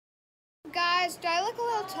Guys, do I look a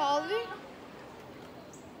little taller?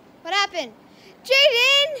 What happened?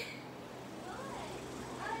 Jaden!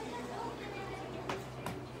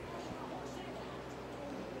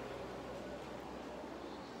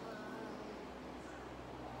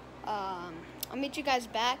 I'll meet you guys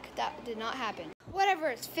back. That did not happen. Whatever,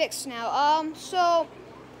 it's fixed now. So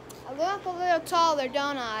I look a little taller,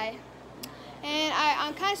 don't I? And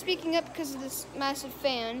I'm kind of speaking up because of this massive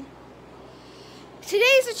fan.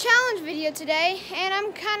 Today's a challenge video today, and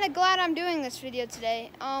I'm kind of glad I'm doing this video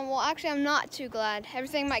today. Well, actually, I'm not too glad.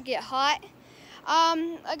 Everything might get hot.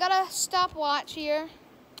 I got a stopwatch here.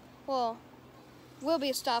 Well, will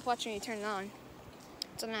be a stopwatch when you turn it on.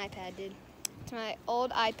 It's an iPad, dude. It's my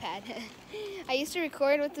old iPad. I used to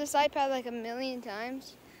record with this iPad like 1,000,000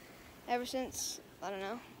 times ever since, I don't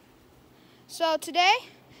know. So today,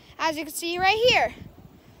 as you can see right here,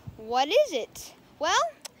 what is it? Well,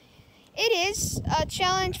 it is a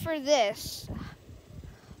challenge for this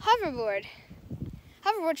hoverboard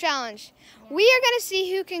challenge. We are going to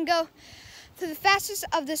see who can go to the fastest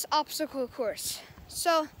of this obstacle course.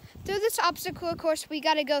 So through this obstacle course, we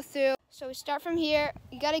got to go through. So we start from here.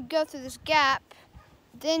 You got to go through this gap.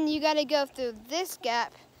 Then you got to go through this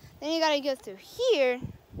gap. Then you got to go through here.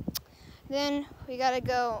 Then we got to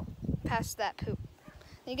go past that poop.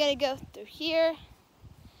 Then you got to go through here.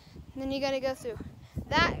 And then you got to go through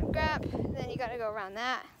that gap. Then you got to go around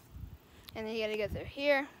that. And then you got to go through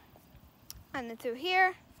here. And then through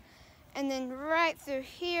here. And then right through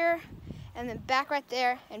here. And then back right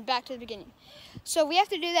there. And back to the beginning. So we have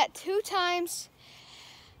to do that 2 times.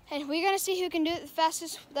 And we're going to see who can do it the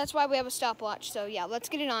fastest. That's why we have a stopwatch. So yeah, let's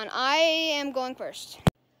get it on. I am going first.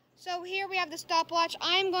 So here we have the stopwatch.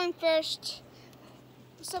 I'm going first.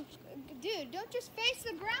 So, dude, don't just face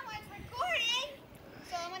the ground while it's recording.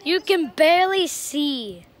 So you can barely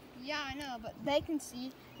see. Yeah, I know, but they can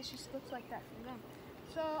see. It just looks like that from them.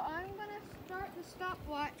 So I'm going to start the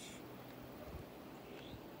stopwatch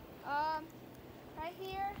right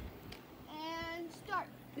here and start.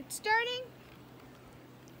 It's starting.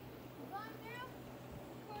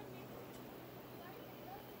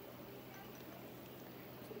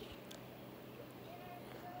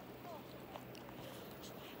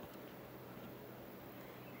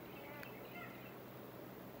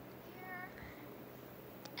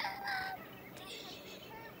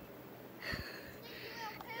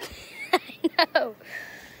 No.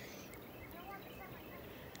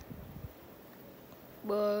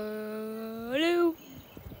 Blue.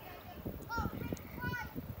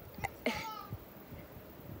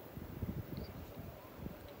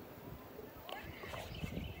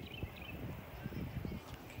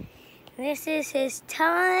 This is his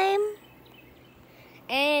time,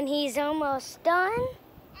 and he's almost done.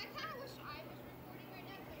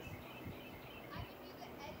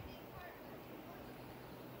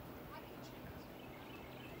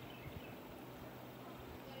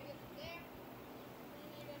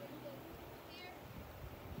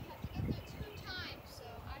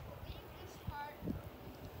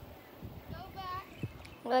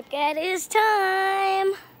 Look at his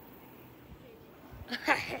time.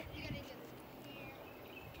 I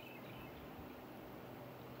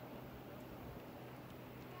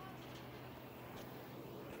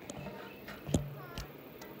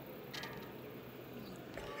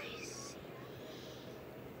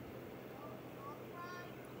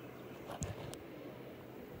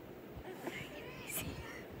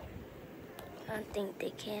don't think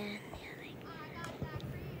they can.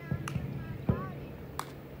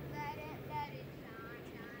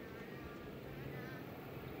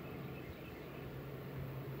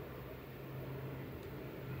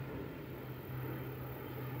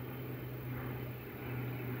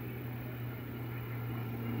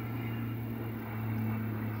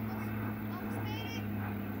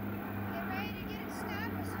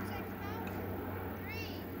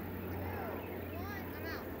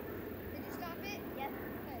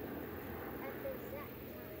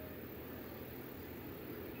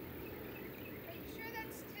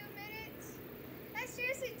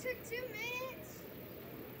 Seriously took 2 minutes?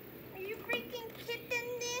 Are you freaking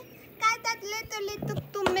kidding me? Guys, that literally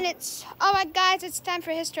took 2 minutes. Alright guys, it's time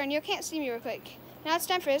for his turn. You can't see me real quick. Now it's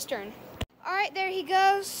time for his turn. Alright, there he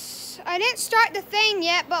goes. I didn't start the thing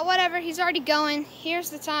yet, but whatever, he's already going. Here's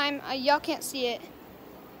the time. Y'all can't see it.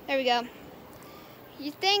 There we go.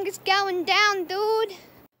 Your thing is going down, dude.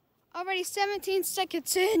 Already 17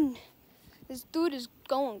 seconds in. This dude is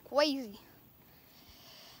going crazy.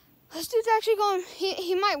 This dude's actually going,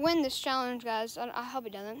 he might win this challenge, guys. I hope he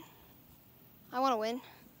doesn't. I want to win.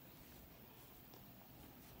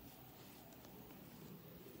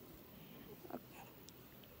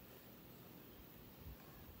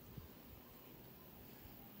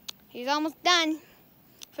 He's almost done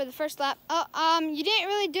for the first lap. Oh, you didn't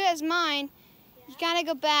really do it as mine. You gotta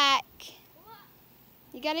go back.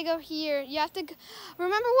 You gotta go here. You have to go.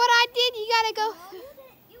 Remember what I did? You gotta go.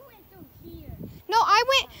 You went through here. No, I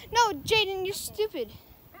went. No, Jaden, you're stupid.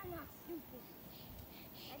 I'm not stupid.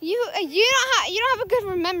 You don't have a good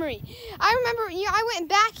memory. I remember. I went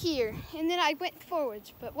back here and then I went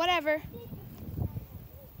forwards. But whatever.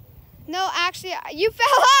 No, actually, you fell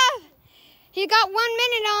off. He got 1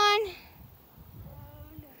 minute on.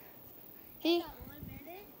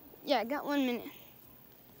 Yeah, I got 1 minute.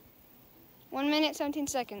 1 minute, 17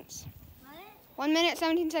 seconds. What? 1 minute,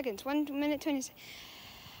 17 seconds. 1 minute, 20 seconds.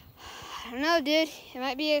 I don't know, dude. It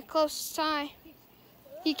might be a close tie.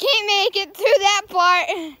 You can't make it through that part.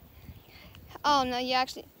 Oh, no,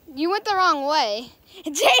 you went the wrong way.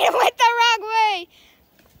 Jaden went the wrong way.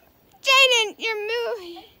 Jaden, you're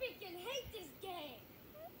moving. I freaking hate this game.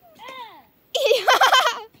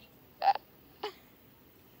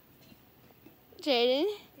 Jaden,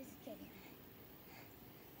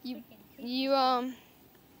 you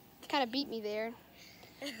kind of beat me there.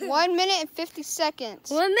 1 minute and 50 seconds.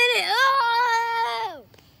 1 minute. Oh!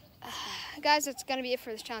 Guys, that's gonna be it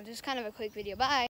for this challenge. It's kind of a quick video. Bye.